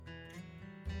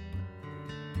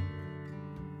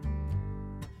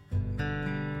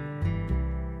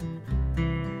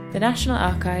the National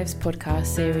Archives podcast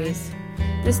series.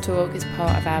 This talk is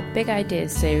part of our Big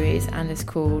Ideas series and is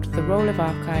called The Role of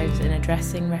Archives in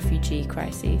Addressing Refugee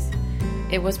Crises.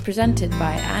 It was presented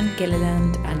by Anne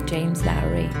Gilliland and James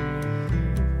Lowry.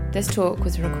 This talk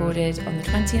was recorded on the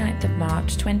 29th of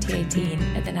March 2018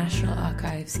 at the National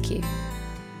Archives, Kew.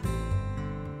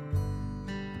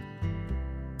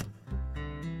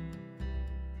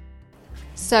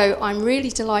 So I'm really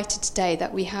delighted today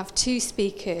that we have two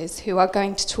speakers who are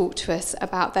going to talk to us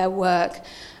about their work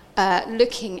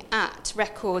looking at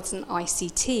records and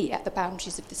ICT at the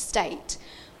boundaries of the state,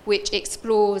 which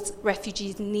explores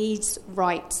refugees' needs,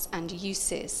 rights and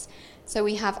uses. So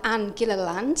we have Anne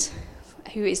Gilliland,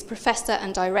 who is Professor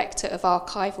and Director of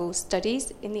Archival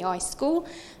Studies in the iSchool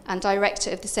and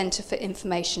Director of the Center for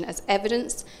Information as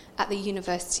Evidence at the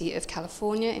University of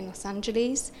California in Los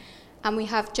Angeles. And we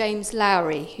have James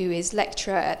Lowry, who is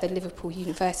lecturer at the Liverpool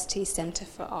University Centre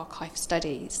for Archive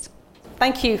Studies.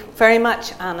 Thank you very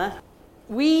much, Anna.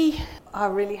 We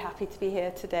are really happy to be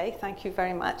here today. Thank you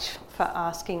very much for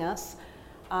asking us.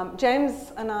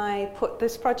 James and I put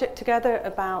this project together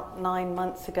about 9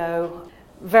 months ago,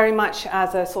 very much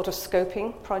as a sort of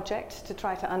scoping project to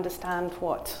try to understand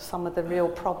what some of the real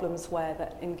problems were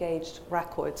that engaged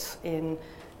records in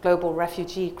global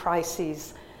refugee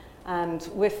crises, and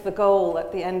with the goal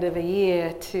at the end of a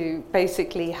year to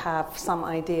basically have some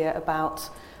idea about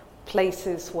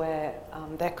places where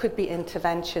there could be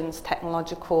interventions,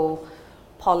 technological,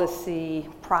 policy,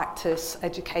 practice,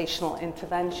 educational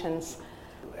interventions.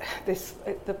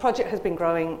 The project has been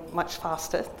growing much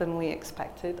faster than we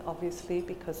expected, obviously,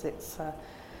 because it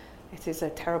is a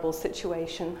terrible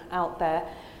situation out there.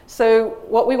 So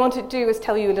what we want to do is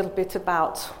tell you a little bit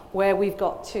about where we've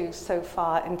got to so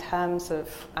far in terms of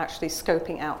actually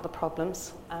scoping out the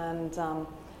problems, and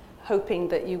hoping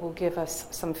that you will give us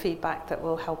some feedback that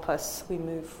will help us as we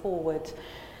move forward.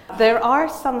 There are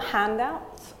some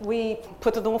handouts. We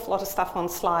put an awful lot of stuff on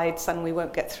slides and we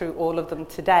won't get through all of them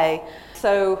today.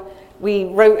 So we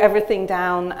wrote everything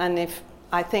down, and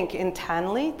I think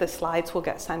internally the slides will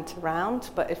get sent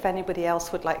around, but if anybody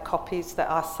else would like copies, there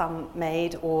are some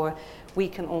made, or we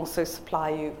can also supply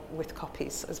you with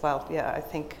copies as well. Yeah, I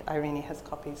think Irene has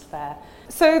copies there.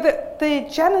 So the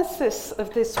genesis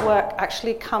of this work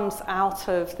actually comes out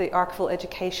of the Archival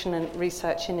Education and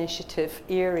Research Initiative,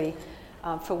 ERI,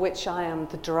 for which I am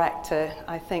the director.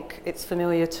 I think it's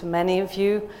familiar to many of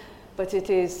you, but it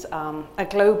is a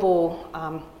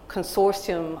global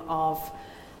consortium of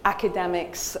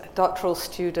academics, doctoral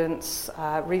students,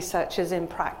 researchers in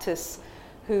practice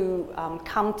who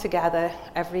come together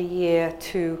every year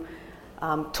to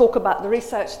talk about the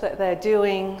research that they're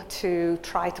doing, to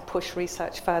try to push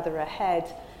research further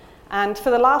ahead. And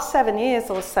for the last 7 years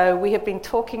or so, we have been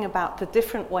talking about the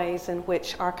different ways in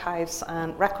which archives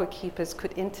and record keepers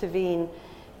could intervene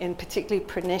in particularly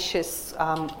pernicious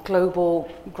global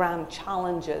grand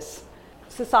challenges.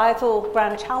 Societal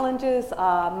grand challenges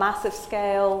are massive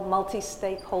scale,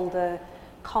 multi-stakeholder,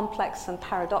 complex and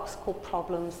paradoxical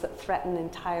problems that threaten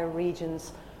entire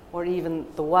regions or even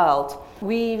the world.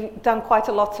 We've done quite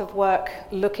a lot of work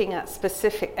looking at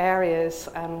specific areas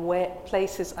and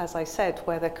places, as I said,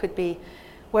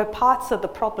 where parts of the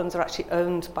problems are actually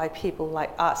owned by people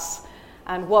like us.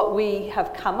 And what we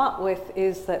have come up with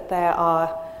is that there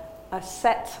are a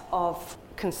set of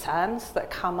concerns that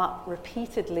come up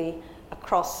repeatedly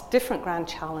across different grand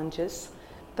challenges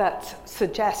that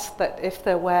suggest that if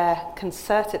there were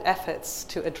concerted efforts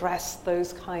to address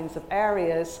those kinds of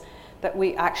areas, that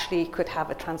we actually could have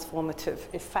a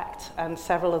transformative effect. And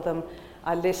several of them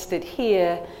are listed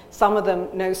here. Some of them,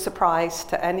 no surprise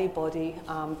to anybody,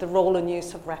 the role and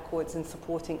use of records in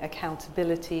supporting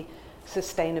accountability,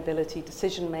 sustainability,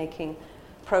 decision-making,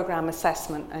 program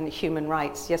assessment and human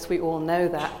rights. Yes, we all know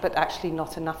that, but actually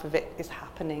not enough of it is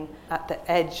happening at the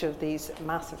edge of these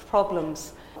massive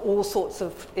problems. All sorts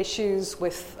of issues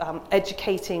with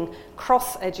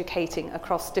cross-educating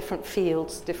across different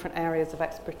fields, different areas of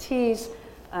expertise,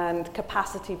 and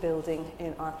capacity building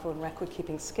in archival and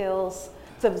record-keeping skills.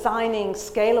 Designing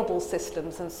scalable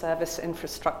systems and service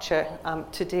infrastructure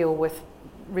to deal with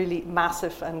really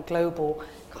massive and global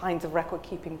kinds of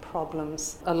record-keeping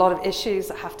problems. A lot of issues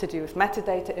that have to do with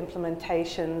metadata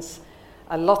implementations,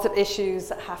 a lot of issues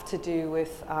that have to do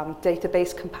with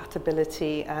database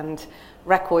compatibility and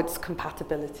records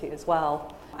compatibility as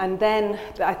well. And then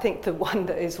I think the one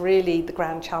that is really the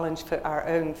grand challenge for our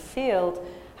own field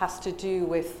has to do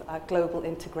with global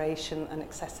integration and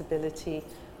accessibility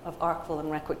of archival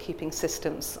and record-keeping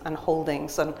systems and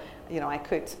holdings. And I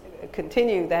could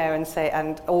continue there and say,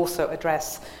 and also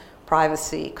address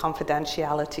privacy,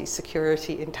 confidentiality,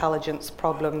 security, intelligence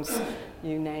problems,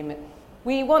 you name it.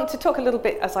 We want to talk a little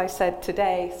bit, as I said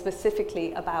today,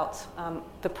 specifically about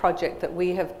the project that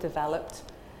we have developed.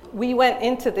 We went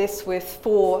into this with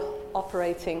 4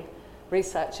 operating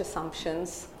research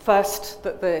assumptions. First,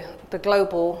 that the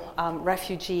global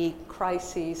refugee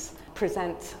crises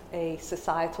present a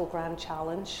societal grand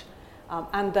challenge,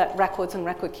 and that records and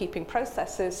record-keeping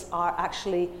processes are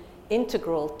actually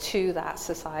integral to that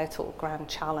societal grand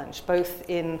challenge, both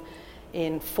in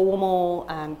formal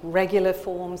and regular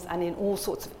forms and in all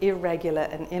sorts of irregular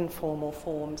and informal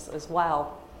forms as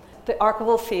well. The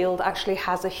archival field actually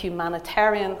has a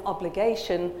humanitarian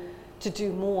obligation to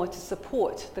do more to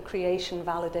support the creation,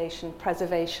 validation,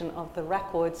 preservation of the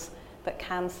records that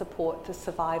can support the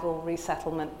survival,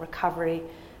 resettlement, recovery,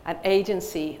 and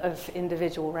agency of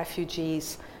individual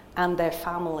refugees and their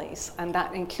families. And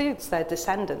that includes their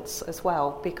descendants as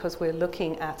well, because we're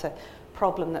looking at a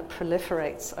problem that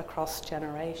proliferates across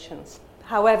generations.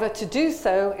 However, to do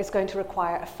so is going to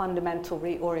require a fundamental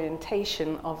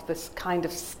reorientation of this kind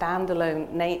of standalone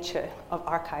nature of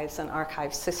archives and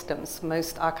archive systems.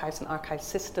 Most archives and archive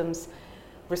systems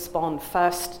respond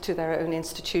first to their own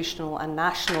institutional and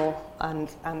national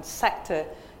and sector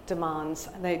demands.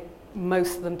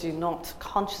 Most of them do not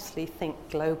consciously think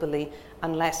globally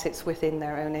unless it's within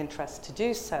their own interest to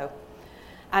do so.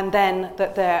 And then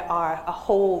that there are a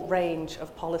whole range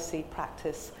of policy,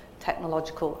 practice,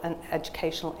 technological and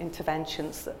educational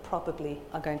interventions that probably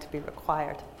are going to be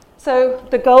required. So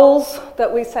the goals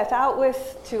that we set out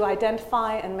with to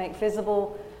identify and make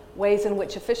visible ways in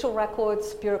which official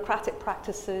records, bureaucratic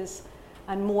practices,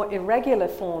 and more irregular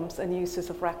forms and uses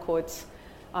of records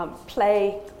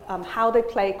how they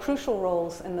play crucial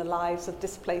roles in the lives of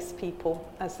displaced people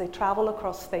as they travel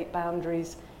across state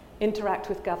boundaries, interact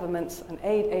with governments and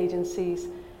aid agencies,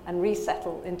 and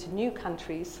resettle into new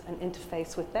countries and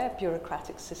interface with their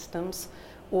bureaucratic systems,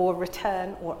 or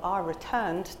return or are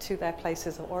returned to their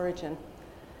places of origin.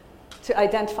 To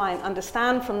identify and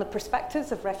understand from the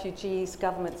perspectives of refugees,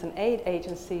 governments and aid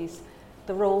agencies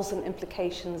the roles and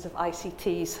implications of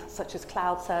ICTs such as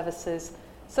cloud services,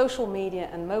 social media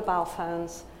and mobile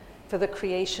phones for the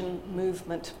creation,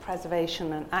 movement,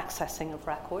 preservation and accessing of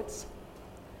records.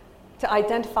 To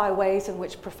identify ways in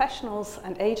which professionals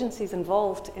and agencies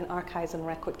involved in archives and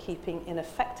record keeping in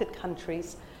affected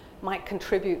countries might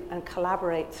contribute and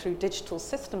collaborate through digital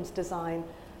systems design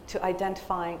to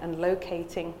identifying and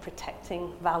locating,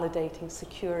 protecting, validating,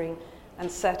 securing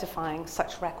and certifying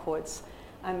such records.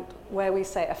 And where we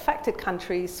say affected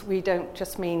countries, we don't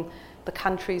just mean the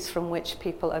countries from which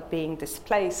people are being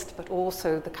displaced, but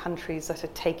also the countries that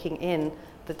are taking in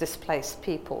the displaced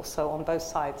people, so on both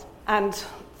sides. And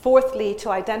fourthly, to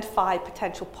identify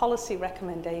potential policy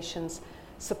recommendations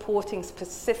supporting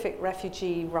specific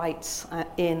refugee rights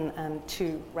in and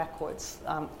to records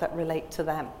that relate to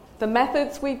them. The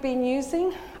methods we've been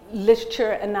using: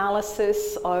 literature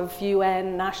analysis of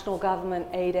UN, national government,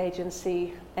 aid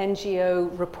agency, NGO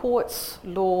reports,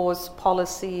 laws,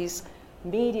 policies,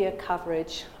 media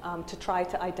coverage to try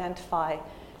to identify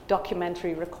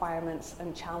documentary requirements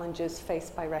and challenges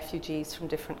faced by refugees from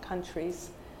different countries.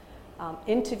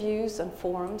 Interviews and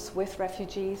forums with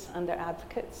refugees and their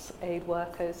advocates, aid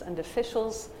workers and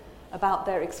officials about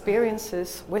their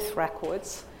experiences with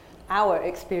records. Our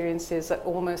experiences that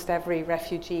almost every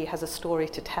refugee has a story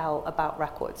to tell about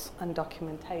records and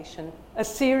documentation. A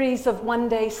series of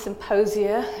one-day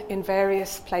symposia in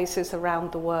various places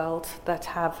around the world that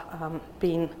have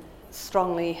been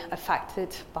strongly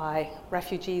affected by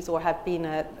refugees or have been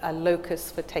a locus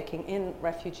for taking in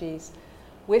refugees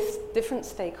with different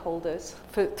stakeholders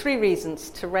for 3 reasons: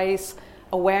 to raise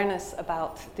awareness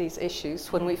about these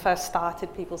issues. When we first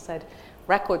started, people said,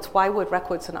 records, why would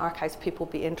records and archives people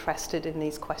be interested in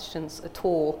these questions at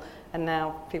all? And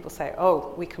now people say,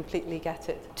 oh, we completely get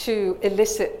it. To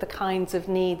elicit the kinds of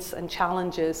needs and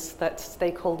challenges that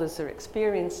stakeholders are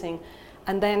experiencing,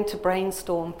 and then to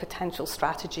brainstorm potential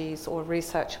strategies or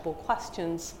researchable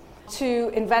questions. To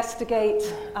investigate,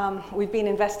 we've been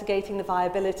investigating the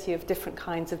viability of different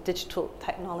kinds of digital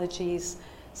technologies,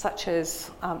 such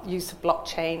as use of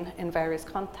blockchain in various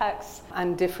contexts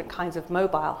and different kinds of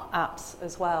mobile apps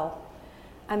as well.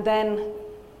 And then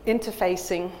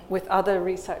interfacing with other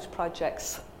research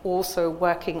projects, also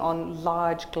working on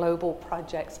large global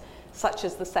projects, such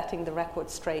as the Setting the Record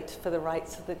Straight for the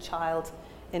Rights of the Child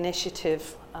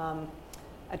initiative,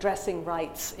 addressing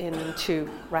rights into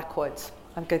records.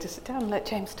 I'm going to sit down and let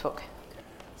James talk.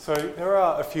 So there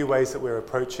are a few ways that we're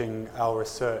approaching our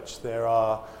research. There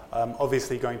are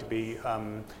obviously going to be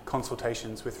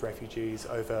consultations with refugees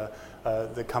over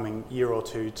the coming year or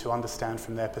two to understand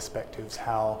from their perspectives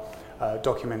how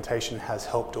documentation has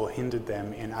helped or hindered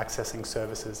them in accessing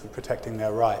services and protecting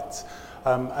their rights.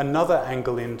 Another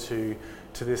angle into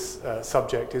this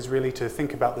subject is really to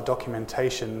think about the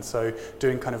documentation, so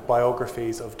doing kind of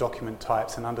biographies of document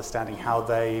types and understanding how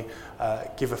they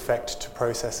give effect to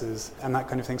processes and that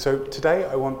kind of thing. So today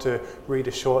I want to read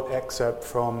a short excerpt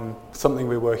from something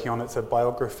we're working on. It's a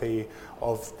biography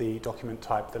of the document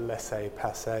type, the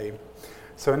laissez-passer.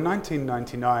 So in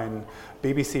 1999,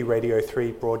 BBC Radio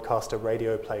 3 broadcast a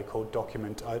radio play called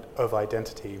Document of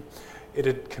Identity. It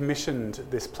had commissioned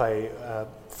this play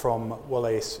from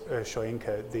Wole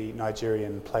Soyinka, the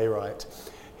Nigerian playwright.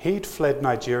 He'd fled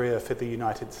Nigeria for the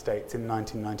United States in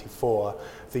 1994,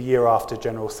 the year after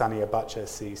General Sani Abacha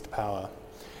seized power.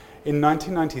 In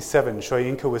 1997,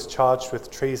 Soyinka was charged with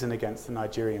treason against the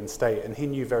Nigerian state, and he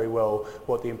knew very well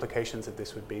what the implications of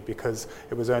this would be, because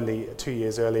it was only 2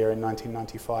 years earlier in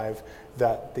 1995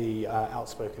 that the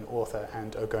outspoken author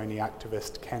and Ogoni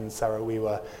activist Ken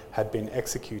Saro-Wiwa had been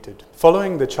executed.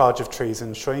 Following the charge of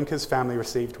treason, Soyinka's family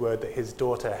received word that his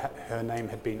daughter, her name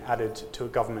had been added to a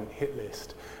government hit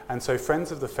list. And so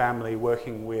friends of the family,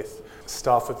 working with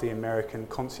staff of the American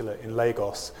consulate in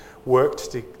Lagos,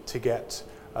 worked to get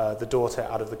the daughter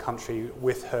out of the country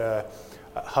with her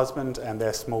husband and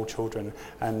their small children,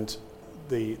 and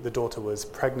the daughter was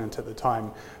pregnant at the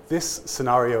time. This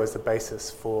scenario is the basis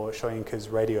for Soyinka's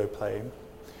radio play.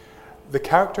 The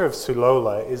character of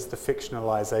Sulola is the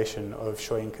fictionalization of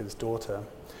Soyinka's daughter.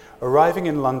 Arriving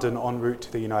in London en route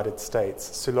to the United States,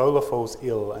 Sulola falls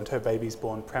ill and her baby's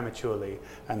born prematurely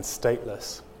and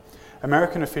stateless.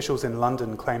 American officials in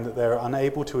London claim that they are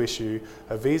unable to issue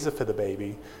a visa for the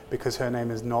baby because her name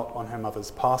is not on her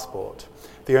mother's passport.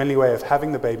 The only way of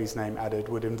having the baby's name added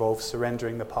would involve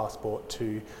surrendering the passport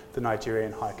to the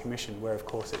Nigerian High Commission, where of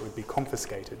course it would be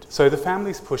confiscated. So the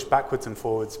families push backwards and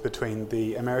forwards between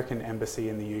the American embassy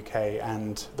in the UK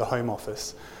and the Home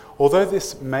Office. Although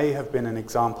this may have been an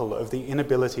example of the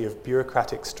inability of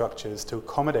bureaucratic structures to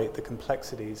accommodate the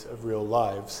complexities of real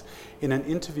lives, in an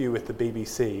interview with the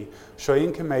BBC,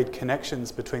 Soyinka made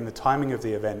connections between the timing of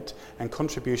the event and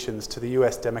contributions to the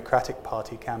US Democratic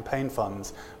Party campaign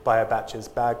funds by Abacha's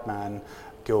bagman,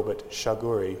 Gilbert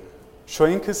Shaguri.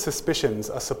 Soyinka's suspicions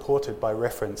are supported by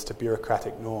reference to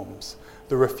bureaucratic norms.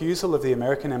 The refusal of the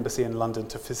American embassy in London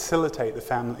to facilitate the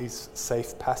family's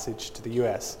safe passage to the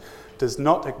US does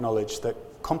not acknowledge that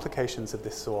complications of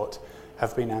this sort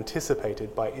have been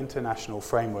anticipated by international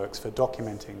frameworks for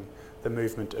documenting the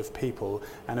movement of people,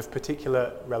 and of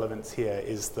particular relevance here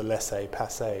is the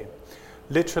laissez-passer.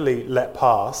 Literally, let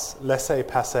pass,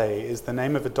 laissez-passer is the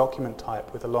name of a document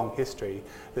type with a long history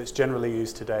that's generally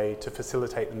used today to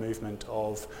facilitate the movement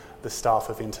of the staff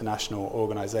of international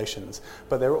organisations.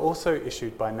 But they're also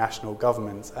issued by national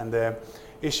governments, and they're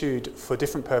issued for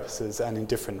different purposes and in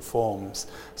different forms.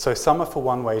 So some are for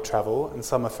one-way travel and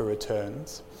some are for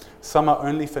returns. Some are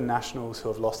only for nationals who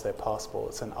have lost their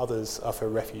passports, and others are for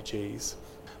refugees.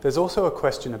 There's also a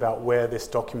question about where this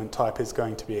document type is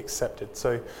going to be accepted.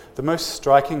 So the most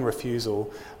striking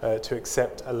refusal to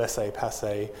accept a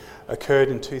laissez-passer occurred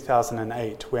in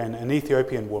 2008 when an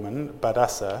Ethiopian woman,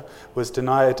 Badassa, was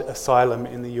denied asylum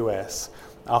in the US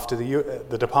after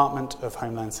the Department of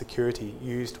Homeland Security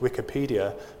used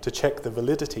Wikipedia to check the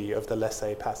validity of the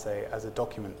laissez-passer as a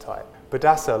document type.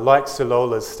 Badassa, like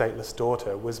Sulola's stateless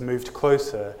daughter, was moved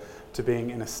closer to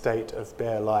being in a state of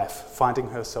bare life, finding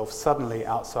herself suddenly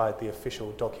outside the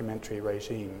official documentary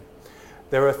regime.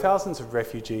 There are thousands of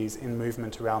refugees in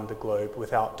movement around the globe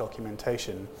without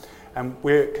documentation, and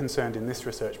we're concerned in this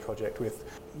research project with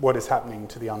what is happening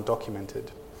to the undocumented.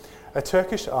 A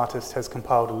Turkish artist has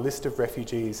compiled a list of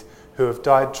refugees who have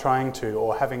died trying to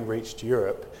or having reached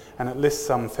Europe, and it lists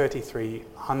some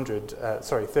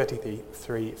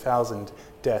 33,000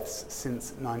 deaths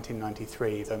since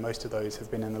 1993, though most of those have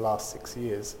been in the last 6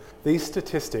 years. These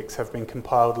statistics have been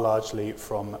compiled largely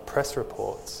from press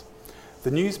reports. The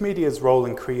news media's role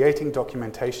in creating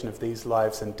documentation of these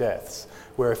lives and deaths,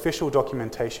 where official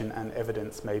documentation and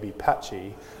evidence may be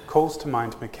patchy, calls to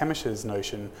mind McKemish's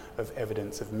notion of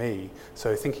evidence of me,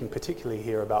 so thinking particularly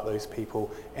here about those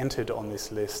people entered on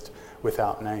this list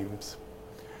without names.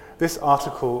 These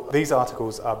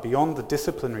articles are beyond the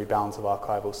disciplinary bounds of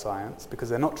archival science because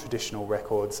they're not traditional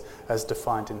records as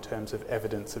defined in terms of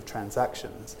evidence of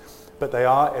transactions, but they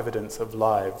are evidence of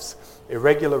lives,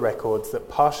 irregular records that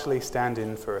partially stand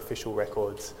in for official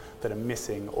records that are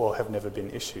missing or have never been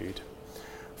issued.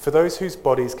 For those whose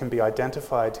bodies can be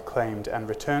identified, claimed, and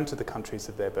returned to the countries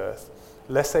of their birth,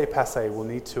 laissez-passer will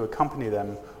need to accompany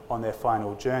them on their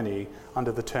final journey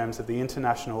under the terms of the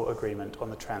International Agreement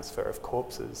on the Transfer of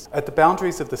Corpses. At the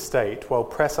boundaries of the state, while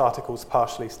press articles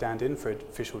partially stand in for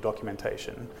official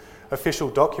documentation, official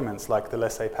documents like the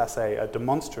laissez-passer are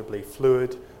demonstrably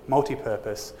fluid,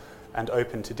 multi-purpose, and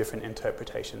open to different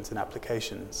interpretations and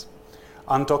applications.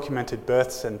 Undocumented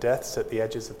births and deaths at the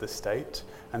edges of the state,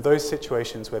 and those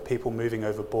situations where people moving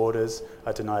over borders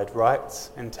are denied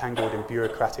rights, entangled in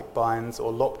bureaucratic binds,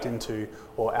 or locked into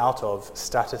or out of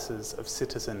statuses of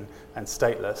citizen and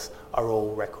stateless, are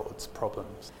all records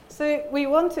problems. So we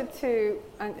wanted to,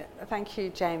 and thank you,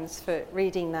 James, for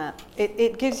reading that.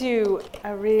 It gives you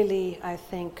a really, I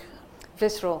think,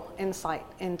 visceral insight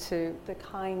into the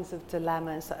kinds of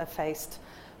dilemmas that are faced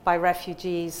by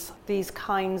refugees. These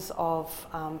kinds of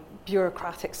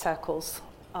bureaucratic circles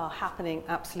are happening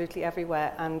absolutely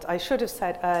everywhere. And I should have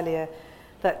said earlier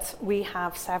that we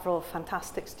have several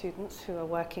fantastic students who are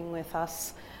working with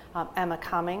us. Emma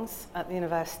Cummings at the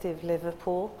University of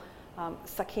Liverpool,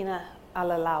 Sakina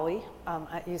Alalawi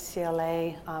at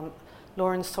UCLA,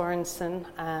 Lauren Sorensen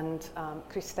and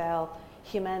Cristel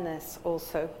Jimenez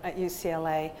also at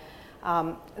UCLA.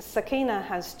 Sakina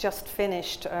has just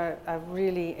finished a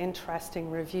really interesting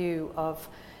review of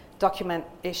document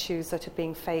issues that are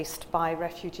being faced by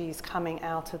refugees coming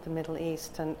out of the Middle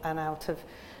East and out of,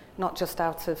 not just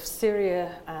out of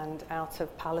Syria and out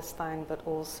of Palestine, but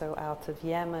also out of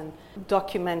Yemen,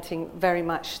 documenting very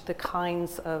much the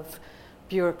kinds of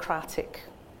bureaucratic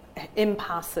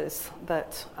impasses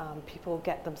that people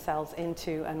get themselves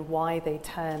into and why they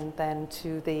turn then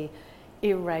to the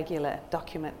irregular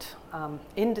document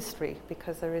industry,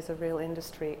 because there is a real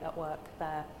industry at work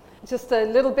there. Just a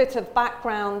little bit of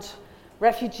background.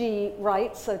 Refugee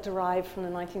rights are derived from the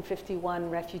 1951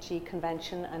 Refugee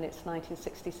Convention and its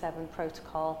 1967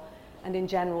 protocol, and in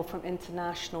general from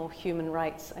international human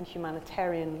rights and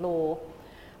humanitarian law.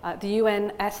 The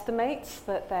UN estimates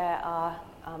that there are,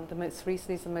 these are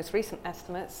the most recent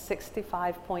estimates,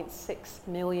 65.6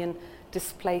 million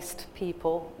displaced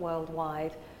people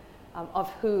worldwide, of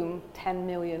whom 10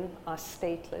 million are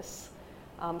stateless.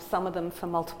 Some of them for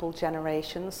multiple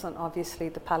generations, and obviously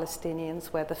the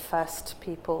Palestinians were the first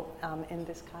people in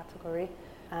this category,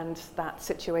 and that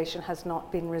situation has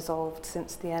not been resolved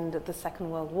since the end of the Second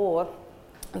World War.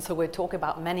 And so we're talking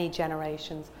about many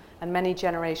generations, and many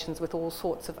generations with all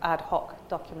sorts of ad hoc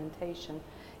documentation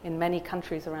in many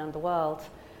countries around the world.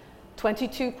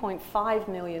 22.5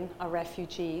 million are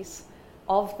refugees.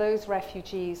 Of those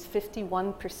refugees,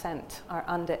 51% are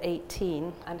under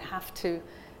 18 and have to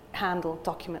handle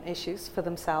document issues for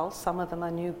themselves. Some of them are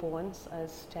newborns,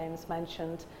 as James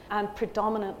mentioned, and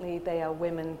predominantly they are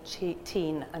women,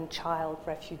 teen and child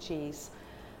refugees.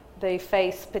 They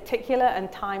face particular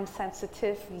and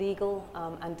time-sensitive legal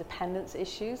and dependence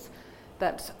issues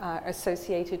that are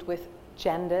associated with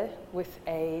gender, with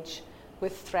age,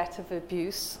 with threat of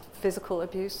abuse, physical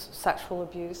abuse, sexual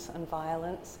abuse and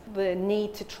violence, the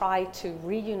need to try to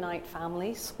reunite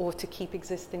families or to keep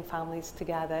existing families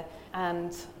together,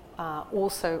 and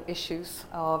also issues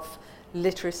of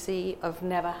literacy, of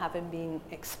never having been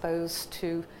exposed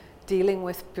to dealing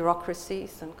with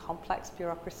bureaucracies and complex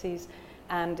bureaucracies,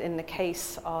 and in the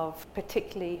case of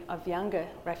particularly of younger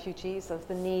refugees, of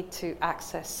the need to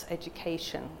access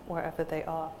education wherever they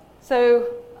are. So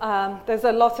there's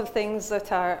a lot of things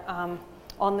that are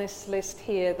on this list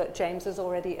here that James has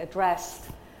already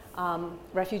addressed.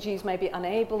 Refugees may be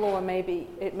unable, or maybe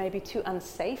it may be too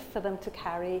unsafe for them to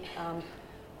carry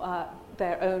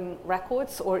their own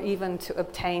records, or even to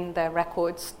obtain their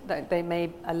records. They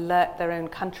may alert their own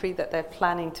country that they're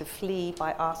planning to flee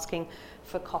by asking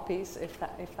for copies, if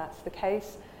that's the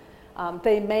case.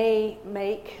 They may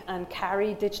make and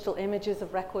carry digital images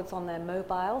of records on their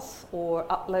mobiles or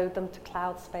upload them to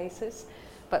cloud spaces,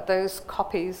 but those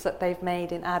copies that they've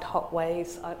made in ad hoc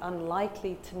ways are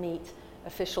unlikely to meet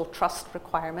official trust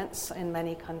requirements in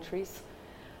many countries.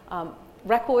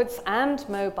 Records and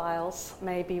mobiles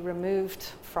may be removed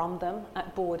from them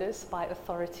at borders by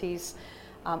authorities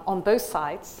on both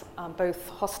sides, both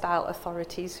hostile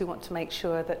authorities who want to make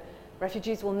sure that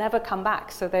refugees will never come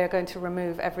back, so they are going to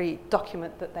remove every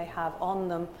document that they have on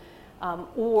them,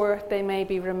 or they may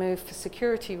be removed for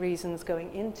security reasons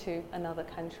going into another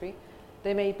country.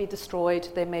 They may be destroyed,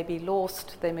 they may be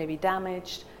lost, they may be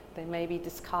damaged, they may be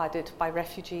discarded by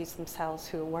refugees themselves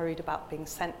who are worried about being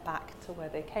sent back to where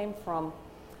they came from.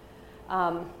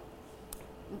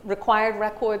 Required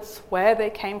records where they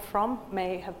came from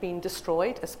may have been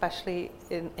destroyed, especially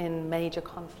in major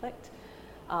conflict.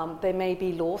 They may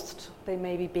be lost, they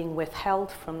may be being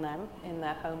withheld from them in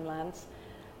their homelands,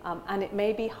 and it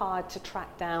may be hard to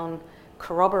track down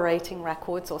corroborating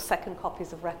records or second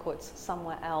copies of records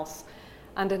somewhere else.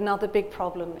 And another big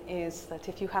problem is that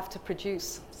if you have to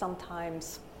produce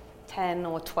sometimes 10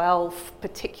 or 12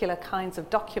 particular kinds of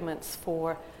documents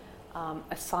for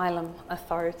asylum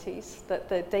authorities, that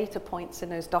the data points in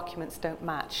those documents don't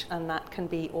match, and that can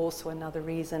be also another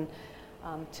reason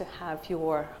to have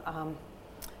your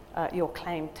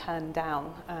claim turned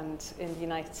down. And in the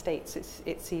United States,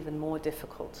 it's even more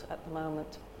difficult at the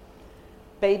moment.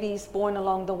 Babies born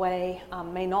along the way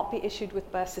may not be issued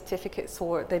with birth certificates,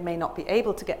 or they may not be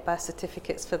able to get birth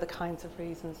certificates for the kinds of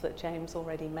reasons that James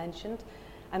already mentioned,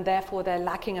 and therefore they're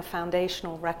lacking a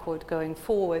foundational record going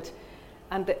forward.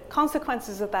 And the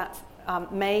consequences of that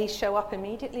may show up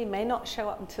immediately, may not show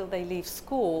up until they leave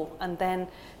school, and then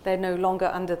they're no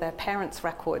longer under their parents'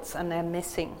 records and they're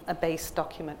missing a base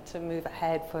document to move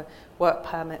ahead for work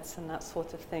permits and that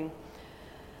sort of thing,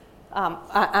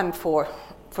 and for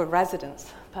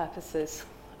residence purposes.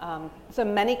 So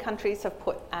many countries have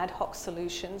put ad hoc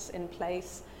solutions in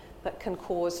place that can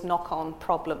cause knock-on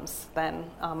problems then,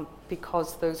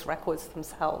 because those records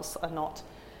themselves are not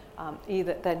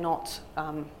they're not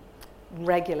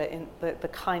regular in the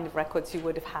kind of records you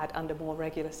would have had under more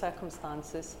regular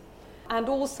circumstances. And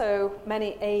also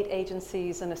many aid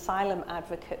agencies and asylum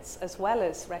advocates, as well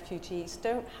as refugees,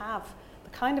 don't have the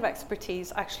kind of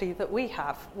expertise actually that we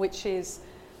have, which is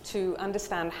to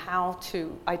understand how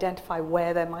to identify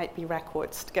where there might be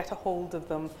records, to get a hold of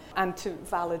them, and to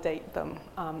validate them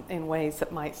in ways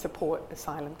that might support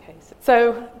asylum cases.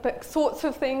 So the sorts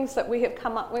of things that we have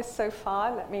come up with so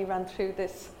far, let me run through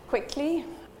this quickly.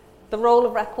 The role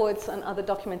of records and other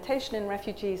documentation in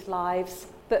refugees' lives,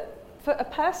 that for a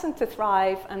person to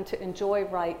thrive and to enjoy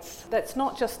rights that's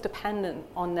not just dependent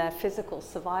on their physical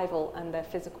survival and their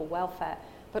physical welfare,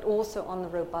 but also on the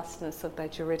robustness of their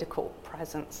juridical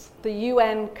presence. The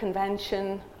UN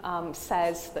Convention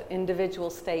says that individual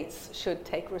states should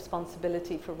take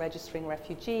responsibility for registering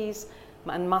refugees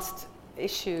and must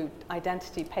issue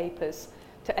identity papers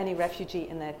to any refugee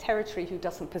in their territory who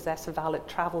doesn't possess a valid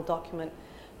travel document.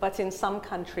 But in some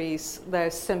countries,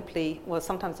 there's simply, well,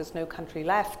 sometimes there's no country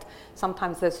left,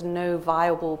 sometimes there's no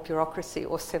viable bureaucracy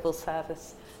or civil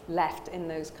service left in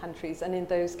those countries. And in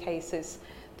those cases,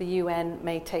 the UN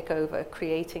may take over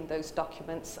creating those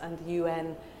documents, and the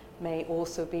UN may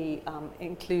also be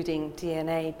including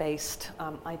DNA-based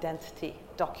identity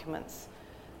documents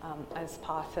as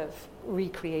part of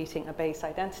recreating a base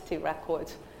identity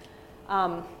record.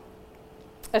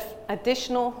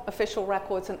 Additional official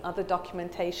records and other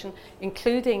documentation,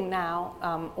 including now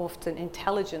often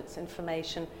intelligence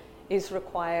information, is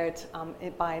required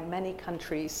by many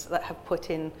countries that have put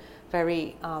in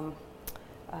very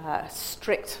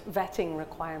strict vetting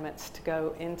requirements to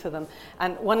go into them.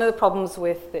 And one of the problems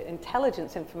with the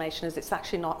intelligence information is it's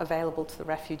actually not available to the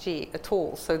refugee at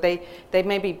all. So they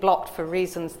may be blocked for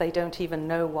reasons they don't even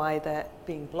know why they're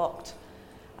being blocked.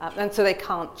 And so they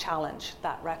can't challenge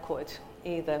that record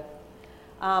either.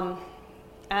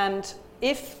 And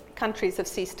if countries have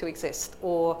ceased to exist,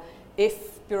 or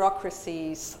if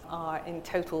bureaucracies are in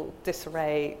total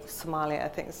disarray, Somalia I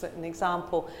think is an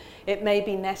example, it may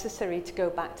be necessary to go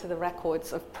back to the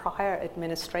records of prior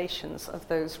administrations of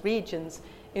those regions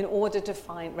in order to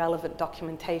find relevant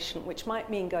documentation, which might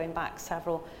mean going back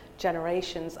several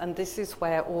generations. And this is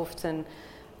where often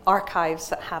archives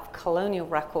that have colonial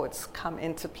records come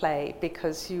into play,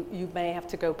 because you may have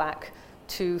to go back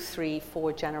 2, 3,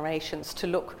 4 generations to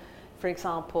look, for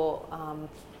example,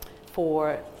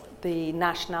 for the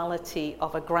nationality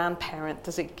of a grandparent.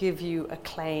 Does it give you a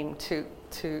claim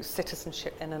to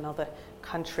citizenship in another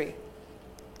country?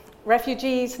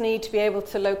 Refugees need to be able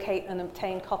to locate and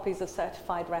obtain copies of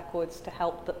certified records to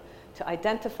help them to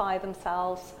identify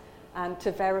themselves and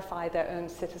to verify their own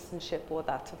citizenship or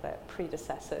that of their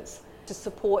predecessors. To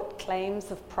support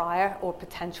claims of prior or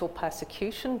potential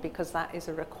persecution, because that is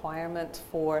a requirement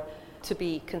to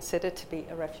be considered to be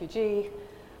a refugee.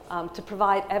 To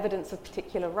provide evidence of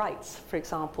particular rights, for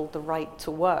example, the right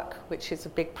to work, which is a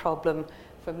big problem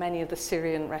for many of the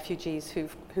Syrian refugees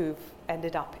who've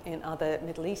ended up in other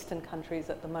Middle Eastern countries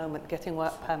at the moment. Getting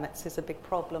work permits is a big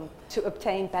problem. To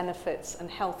obtain benefits and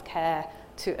health care,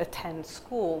 to attend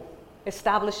school.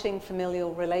 Establishing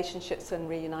familial relationships and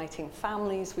reuniting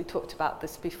families. We talked about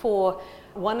this before.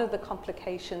 One of the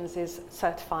complications is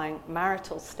certifying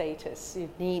marital status. You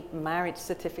need marriage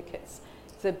certificates.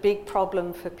 It's a big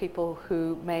problem for people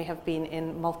who may have been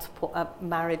in multiple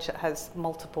marriage that has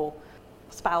multiple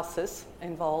spouses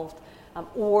involved,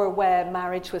 or where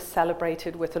marriage was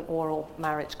celebrated with an oral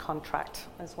marriage contract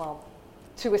as well.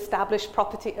 To establish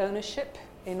property ownership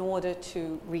in order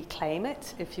to reclaim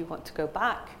it if you want to go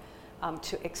back,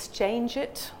 to exchange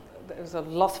it. There was a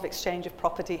lot of exchange of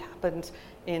property happened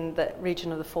in the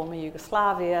region of the former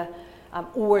Yugoslavia,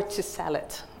 or to sell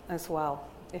it as well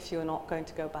if you're not going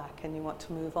to go back and you want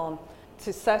to move on.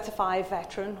 To certify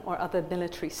veteran or other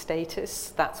military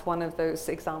status, that's one of those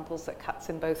examples that cuts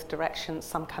in both directions.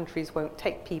 Some countries won't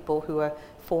take people who are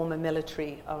former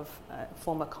military of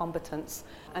former combatants,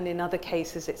 and in other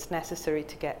cases it's necessary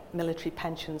to get military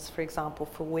pensions, for example,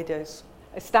 for widows.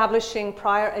 Establishing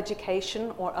prior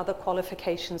education or other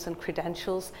qualifications and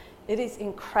credentials. It is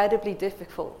incredibly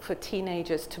difficult for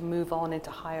teenagers to move on into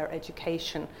higher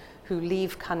education who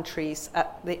leave countries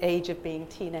at the age of being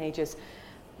teenagers,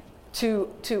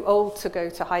 too old to go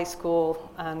to high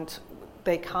school, and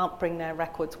they can't bring their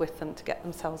records with them to get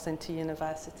themselves into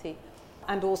university,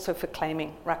 and also for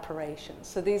claiming reparations.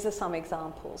 So these are some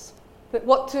examples. But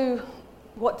what do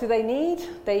they need?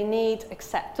 They need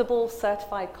acceptable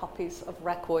certified copies of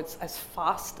records as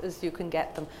fast as you can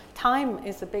get them. Time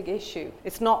is a big issue.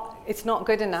 It's not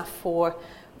good enough for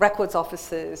records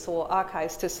officers or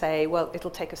archives to say, well,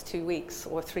 it'll take us 2 weeks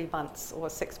or 3 months or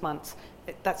 6 months.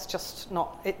 That's just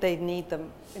not it. They need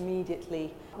them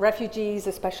immediately. Refugees,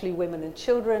 especially women and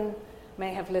children,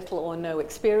 may have little or no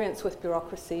experience with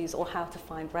bureaucracies or how to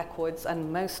find records,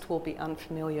 and most will be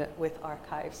unfamiliar with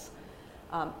archives.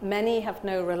 Many have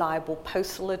no reliable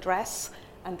postal address,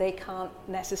 and they can't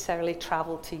necessarily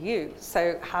travel to you.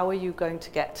 So how are you going to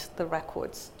get the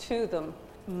records to them?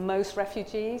 Most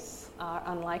refugees are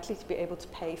unlikely to be able to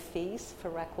pay fees for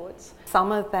records.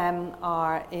 Some of them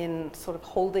are in sort of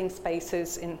holding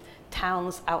spaces in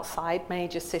towns outside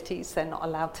major cities. They're not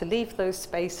allowed to leave those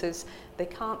spaces. They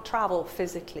can't travel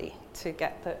physically to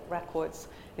get the records.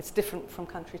 It's different from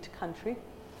country to country.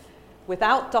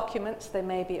 Without documents, they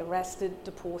may be arrested,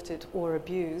 deported, or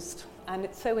abused. And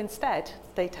so instead,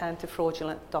 they turn to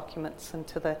fraudulent documents and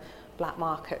to the black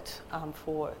market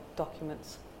for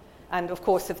documents. And of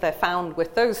course, if they're found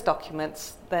with those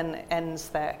documents, then it ends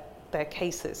their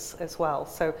cases as well.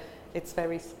 So it's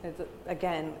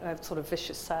again, a sort of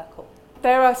vicious circle.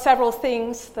 There are several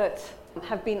things that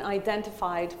have been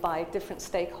identified by different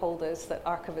stakeholders that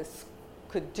archivists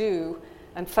could do.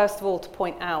 And first of all, to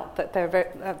point out that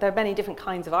there are many different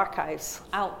kinds of archives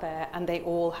out there, and they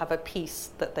all have a piece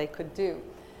that they could do.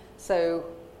 So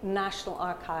national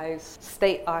archives,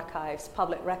 state archives,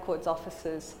 public records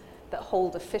offices that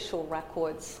hold official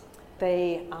records,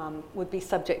 they would be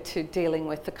subject to dealing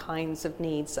with the kinds of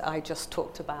needs that I just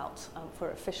talked about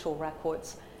for official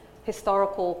records.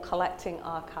 Historical collecting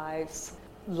archives,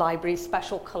 libraries,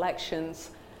 special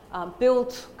collections,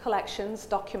 build collections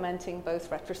documenting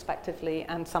both retrospectively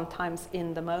and sometimes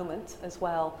in the moment as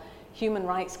well, human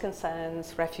rights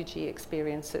concerns, refugee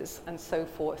experiences, and so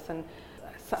forth. And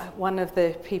so one of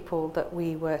the people that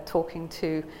we were talking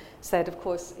to said, of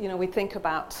course, we think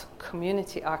about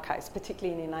community archives,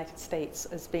 particularly in the United States,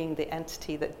 as being the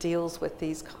entity that deals with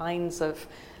these kinds of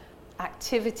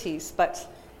activities. But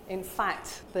in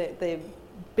fact, the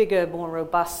bigger, more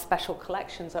robust special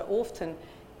collections are often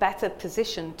better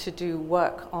positioned to do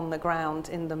work on the ground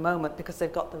in the moment because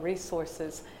they've got the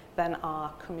resources than our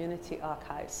community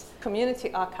archives.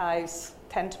 Community archives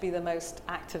tend to be the most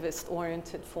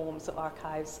activist-oriented forms of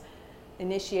archives,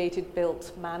 initiated,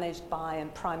 built, managed by,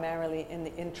 and primarily in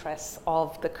the interests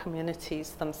of the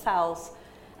communities themselves.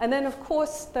 And then, of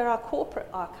course, there are corporate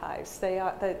archives. They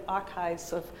are the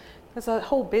archives of, there's a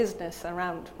whole business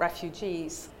around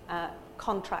refugees,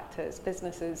 contractors,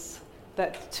 businesses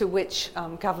to which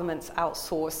governments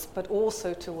outsource, but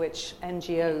also to which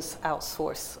NGOs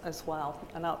outsource as well.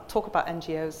 And I'll talk about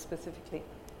NGOs specifically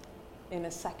in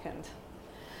a second.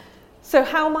 So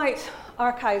how might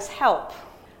archives help?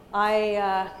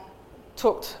 I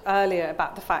talked earlier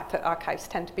about the fact that archives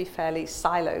tend to be fairly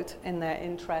siloed in their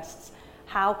interests.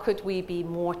 How could we be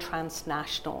more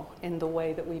transnational in the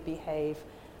way that we behave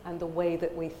and the way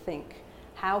that we think?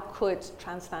 How could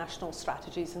transnational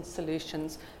strategies and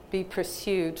solutions be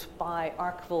pursued by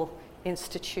archival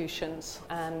institutions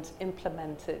and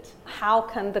implemented? How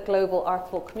can the global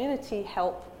archival community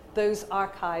help those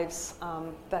archives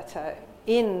that are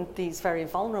in these very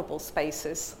vulnerable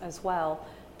spaces as well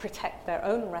protect their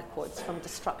own records from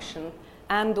destruction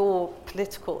and or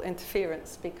political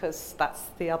interference? Because that's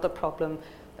the other problem.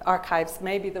 The archives,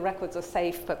 maybe the records are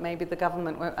safe, but maybe the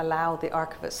government won't allow the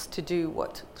archivists to do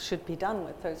what should be done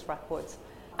with those records.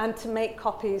 And to make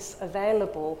copies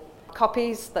available,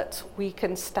 copies that we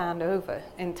can stand over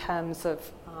in terms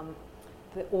of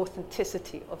the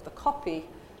authenticity of the copy,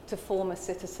 to former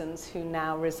citizens who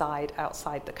now reside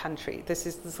outside the country. This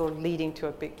is the sort of leading to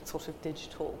a big sort of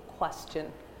digital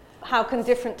question. How can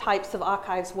different types of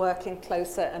archives work in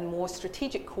closer and more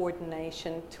strategic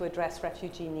coordination to address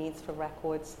refugee needs for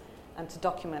records and to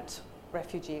document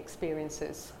refugee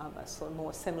experiences? That's sort of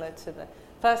more similar to the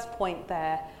first point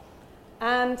there.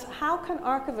 And how can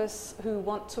archivists who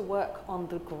want to work on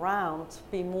the ground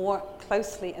be more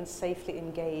closely and safely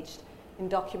engaged in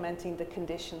documenting the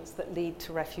conditions that lead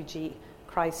to refugee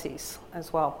crises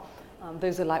as well?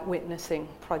 Those are like witnessing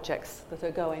projects that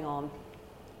are going on.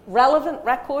 Relevant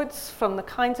records from the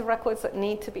kinds of records that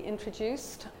need to be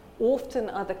introduced often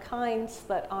are the kinds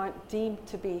that aren't deemed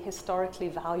to be historically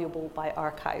valuable by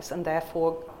archives and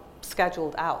therefore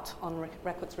scheduled out on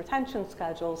records retention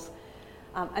schedules.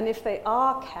 And if they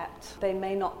are kept, they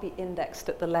may not be indexed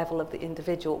at the level of the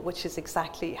individual, which is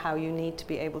exactly how you need to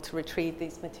be able to retrieve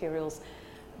these materials.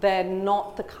 They're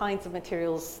not the kinds of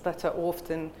materials that are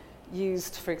often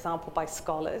used, for example, by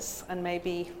scholars, and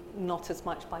maybe not as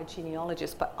much by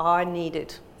genealogists, but are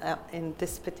needed in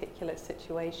this particular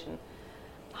situation.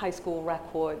 High school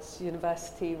records,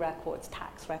 university records,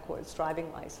 tax records,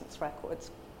 driving license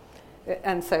records.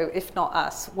 And so, if not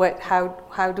us,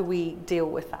 how do we deal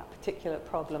with that particular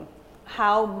problem?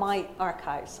 How might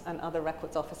archives and other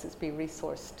records offices be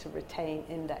resourced to retain,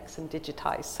 index, and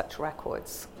digitize such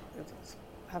records?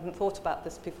 I haven't thought about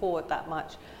this before that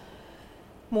much.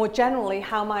 More generally,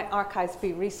 how might archives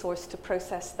be resourced to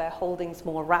process their holdings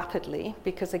more rapidly?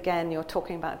 Because again, you're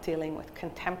talking about dealing with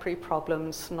contemporary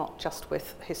problems, not just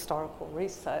with historical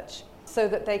research, so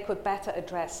that they could better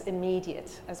address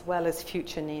immediate as well as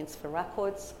future needs for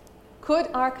records. Could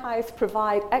archives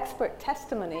provide expert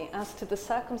testimony as to the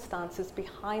circumstances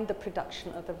behind the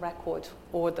production of the record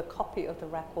or the copy of the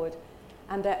record,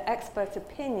 and their expert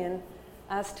opinion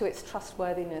as to its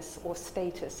trustworthiness or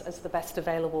status as the best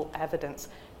available evidence?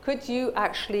 Could you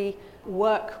actually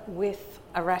work with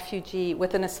a refugee,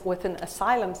 with an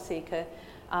asylum seeker,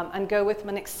 and go with them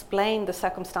and explain the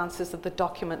circumstances of the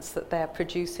documents that they're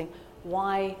producing?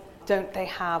 Why don't they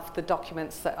have the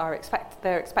documents that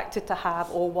they're expected to have,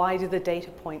 or why do the data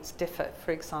points differ,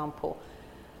 for example?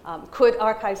 Could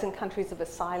archives in countries of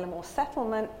asylum or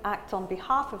settlement act on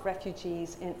behalf of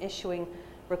refugees in issuing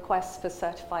requests for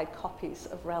certified copies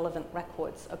of relevant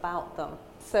records about them?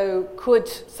 So could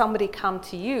somebody come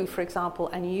to you, for example,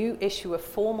 and you issue a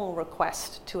formal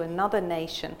request to another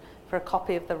nation for a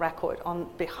copy of the record on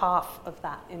behalf of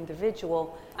that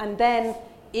individual, and then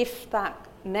if that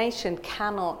nation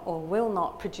cannot or will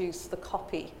not produce the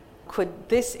copy, could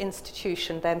this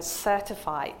institution then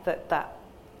certify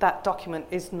that document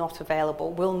is not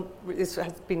available, has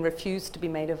been refused to be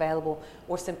made available,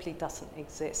 or simply doesn't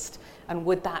exist? And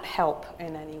would that help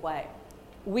in any way?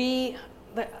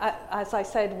 As I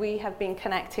said, we have been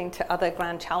connecting to other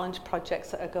Grand Challenge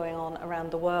projects that are going on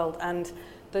around the world, and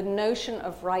the notion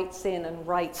of rights in and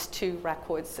rights to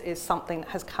records is something that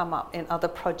has come up in other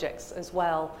projects as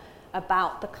well,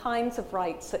 about the kinds of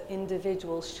rights that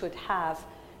individuals should have,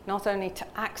 not only to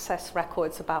access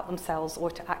records about themselves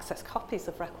or to access copies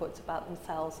of records about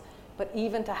themselves, but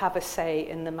even to have a say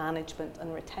in the management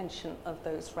and retention of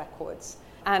those records.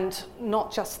 And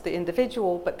not just the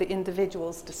individual, but the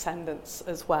individual's descendants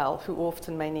as well, who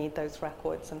often may need those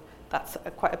records. And that's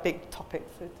quite a big topic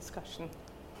for discussion.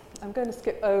 I'm going to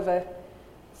skip over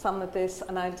some of this,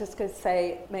 and I'm just going to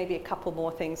say maybe a couple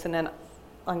more things, and then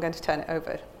I'm going to turn it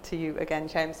over to you again,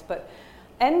 James. But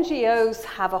NGOs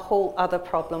have a whole other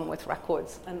problem with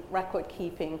records and record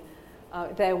keeping.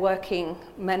 They're working,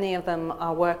 many of them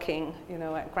are working,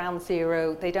 at ground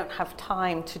zero. They don't have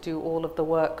time to do all of the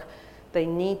work they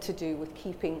need to do with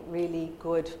keeping really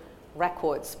good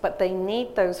records. But they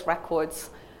need those records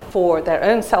for their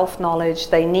own self-knowledge.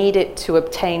 They need it to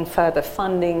obtain further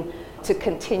funding to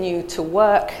continue to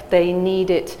work. They need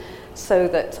it so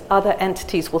that other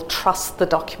entities will trust the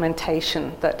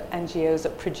documentation that NGOs are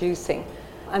producing.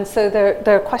 And so there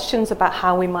are questions about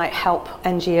how we might help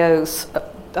NGOs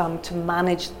to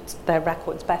manage their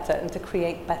records better and to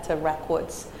create better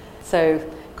records. So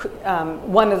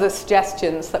one of the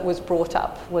suggestions that was brought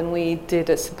up when we did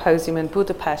a symposium in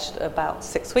Budapest about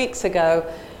 6 weeks ago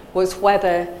was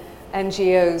whether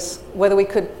we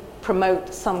could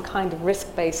promote some kind of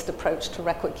risk-based approach to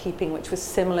record keeping, which was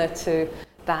similar to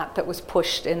that was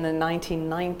pushed in the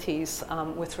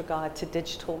 1990s with regard to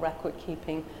digital record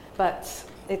keeping. But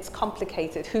it's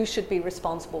complicated. Who should be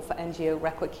responsible for NGO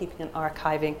record keeping and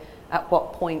archiving at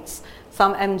what points?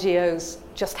 Some NGOs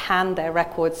just hand their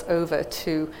records over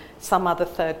to some other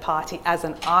third party as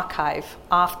an archive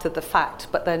after the fact,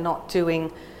 but they're not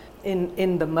doing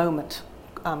in the moment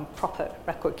proper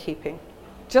record keeping.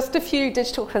 Just a few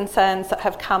digital concerns that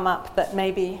have come up that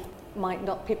maybe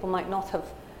people might not have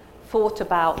thought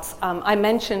about. I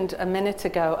mentioned a minute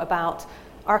ago about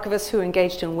archivists who are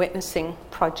engaged in witnessing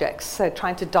projects, so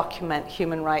trying to document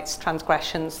human rights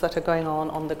transgressions that are going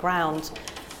on the ground.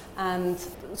 And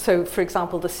so, for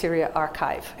example, the Syria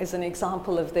archive is an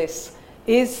example of this.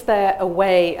 Is there a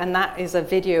way, and that is a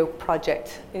video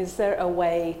project, is there a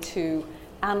way to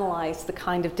analyze the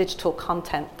kind of digital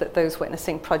content that those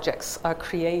witnessing projects are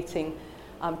creating,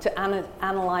 to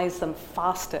analyze them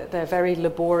faster? They're very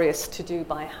laborious to do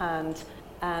by hand,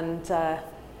 and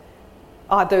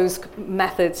are those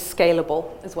methods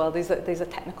scalable as well? These are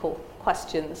technical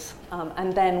questions.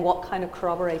 And then what kind of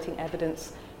corroborating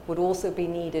evidence would also be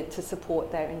needed to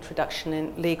support their introduction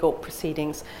in legal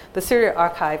proceedings? The Syria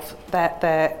archive,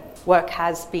 their work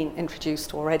has been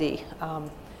introduced already,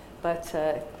 but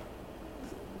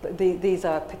these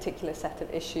are a particular set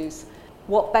of issues.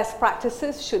 What best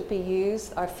practices should be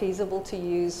used, are feasible to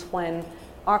use when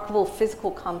archival physical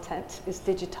content is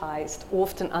digitized,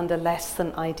 often under less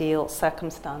than ideal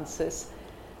circumstances,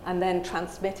 and then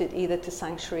transmitted either to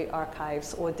sanctuary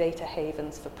archives or data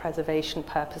havens for preservation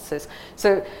purposes.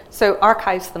 So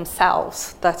archives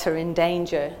themselves that are in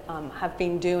danger have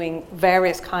been doing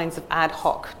various kinds of ad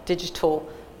hoc digital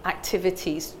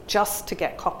activities just to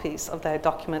get copies of their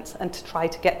documents and to try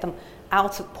to get them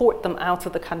port them out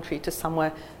of the country to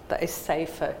somewhere that is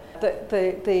safer.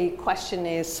 The question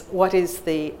is, what is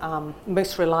the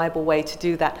most reliable way to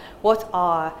do that? What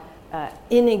are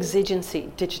in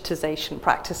exigency digitization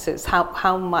practices?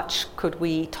 How much could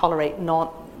we tolerate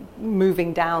not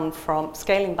moving down from,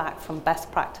 scaling back from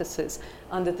best practices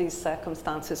under these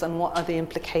circumstances, and what are the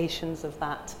implications of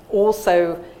that?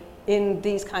 Also, in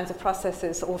these kinds of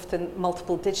processes, often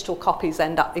multiple digital copies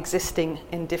end up existing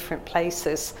in different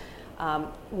places.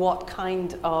 What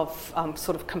kind of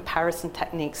sort of comparison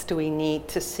techniques do we need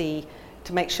to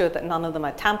make sure that none of them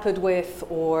are tampered with,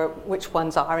 or which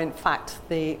ones are in fact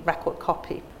the record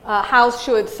copy? How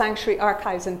should sanctuary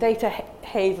archives and data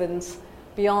havens,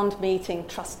 beyond meeting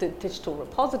trusted digital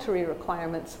repository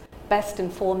requirements, best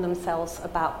inform themselves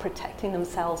about protecting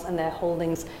themselves and their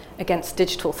holdings against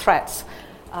digital threats?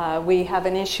 We have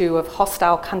an issue of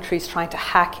hostile countries trying to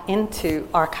hack into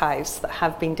archives that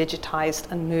have been digitized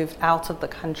and moved out of the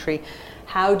country.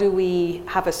 How do we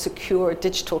have a secure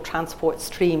digital transport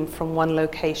stream from one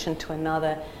location to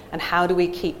another? And how do we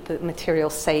keep the material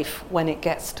safe when it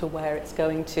gets to where it's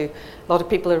going to? A lot of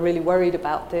people are really worried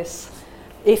about this.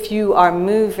 If you are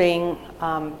moving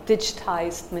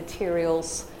digitized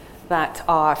materials that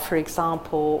are, for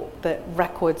example, the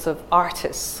records of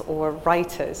artists or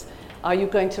writers, are you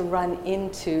going to run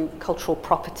into cultural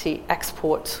property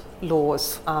export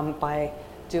laws by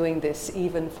doing this,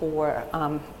 even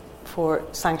for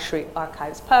sanctuary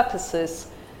archives purposes?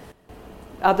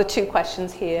 Other two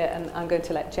questions here, and I'm going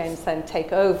to let James then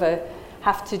take over,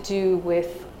 have to do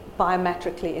with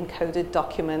biometrically encoded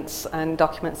documents and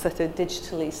documents that are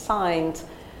digitally signed.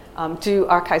 Do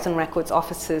archives and records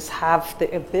offices have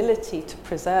the ability to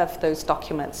preserve those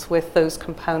documents with those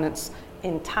components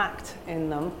intact in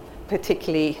them,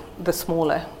 particularly the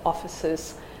smaller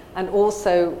offices? And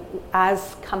also,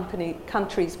 as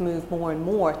countries move more and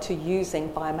more to using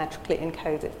biometrically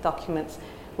encoded documents,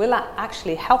 will that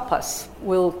actually help us?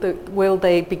 Will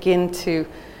they begin to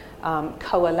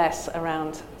coalesce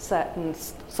around certain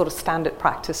sort of standard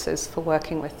practices for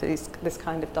working with this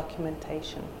kind of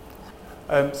documentation?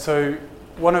 So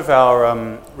one of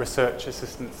our research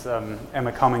assistants,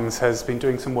 Emma Cummings, has been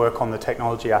doing some work on the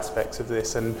technology aspects of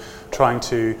this and trying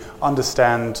to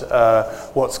understand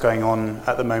what's going on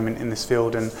at the moment in this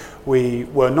field. And we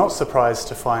were not surprised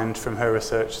to find from her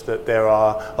research that there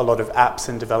are a lot of apps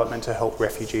in development to help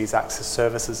refugees access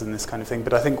services and this kind of thing.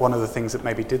 But I think one of the things that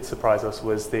maybe did surprise us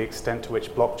was the extent to which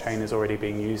blockchain is already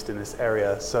being used in this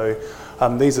area. So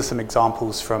these are some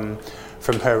examples from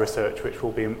her research, which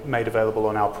will be made available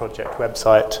on our project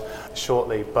website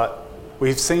shortly. But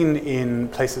we've seen in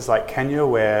places like Kenya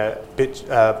where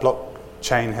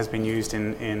blockchain has been used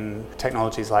in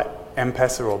technologies like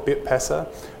M-Pesa or BitPesa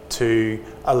to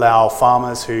allow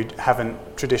farmers who haven't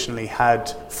traditionally had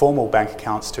formal bank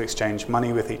accounts to exchange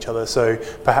money with each other. So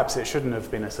perhaps it shouldn't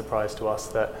have been a surprise to us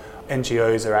that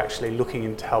NGOs are actually looking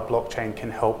into how blockchain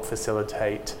can help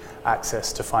facilitate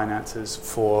access to finances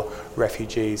for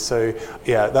refugees. So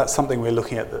yeah, that's something we're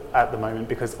looking at the moment,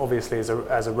 because obviously as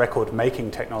a record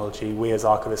making technology, we as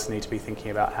archivists need to be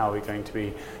thinking about how we're going to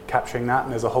be capturing that.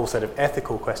 And there's a whole set of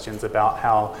ethical questions about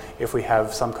how, if we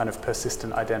have some kind of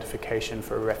persistent identification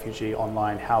for a refugee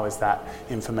online, how is that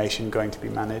information going to be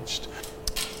managed?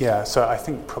 Yeah, so I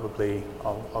think probably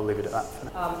I'll leave it at that for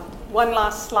now. One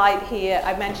last slide here.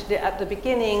 I mentioned it at the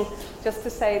beginning, just to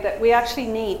say that we actually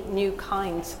need new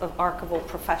kinds of archival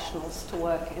professionals to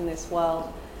work in this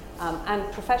world.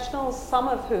 And professionals, some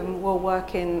of whom will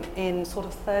work in sort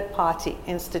of third-party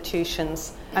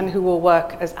institutions and who will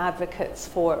work as advocates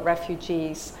for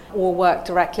refugees, or work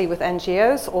directly with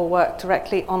NGOs, or work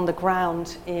directly on the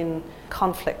ground in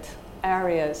conflict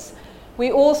areas.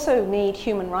 We also need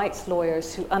human rights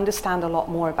lawyers who understand a lot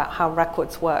more about how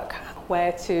records work,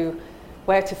 where to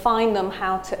find them,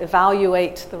 how to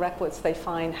evaluate the records they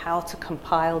find, how to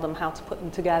compile them, how to put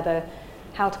them together,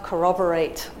 how to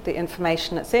corroborate the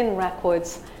information that's in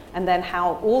records, and then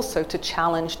how also to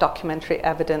challenge documentary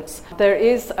evidence. There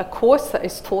is a course that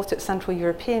is taught at Central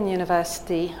European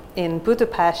University in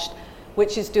Budapest,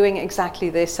 which is doing exactly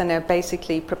this, and they're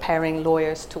basically preparing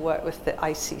lawyers to work with the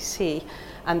ICC.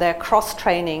 And they're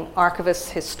cross-training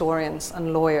archivists, historians,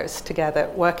 and lawyers together,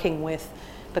 working with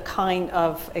the kind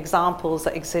of examples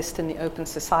that exist in the Open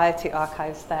Society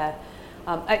archives there.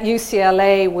 At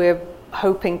UCLA, we're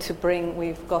hoping to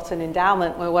we've got an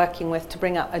endowment we're working with to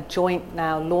bring up a joint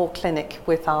now law clinic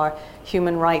with our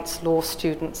human rights law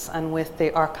students and with the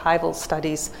archival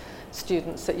studies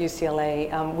students at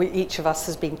UCLA. Each of us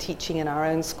has been teaching in our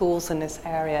own schools in this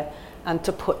area, and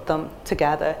to put them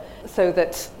together so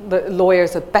that the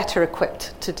lawyers are better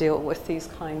equipped to deal with these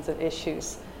kinds of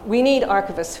issues. We need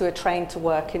archivists who are trained to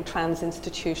work in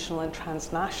trans-institutional and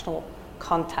transnational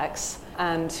contexts,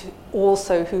 and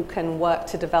also who can work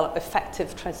to develop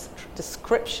effective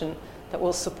description that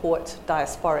will support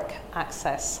diasporic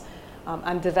access,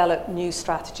 and develop new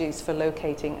strategies for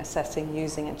locating, assessing,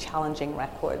 using, and challenging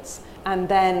records. And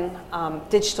then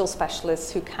digital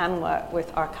specialists who can work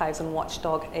with archives and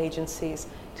watchdog agencies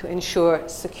to ensure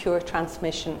secure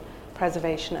transmission,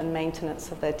 preservation, and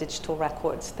maintenance of their digital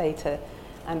records, data,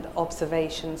 and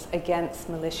observations against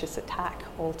malicious attack,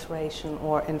 alteration,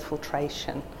 or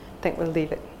infiltration. I think we'll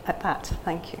leave it at that.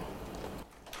 Thank you.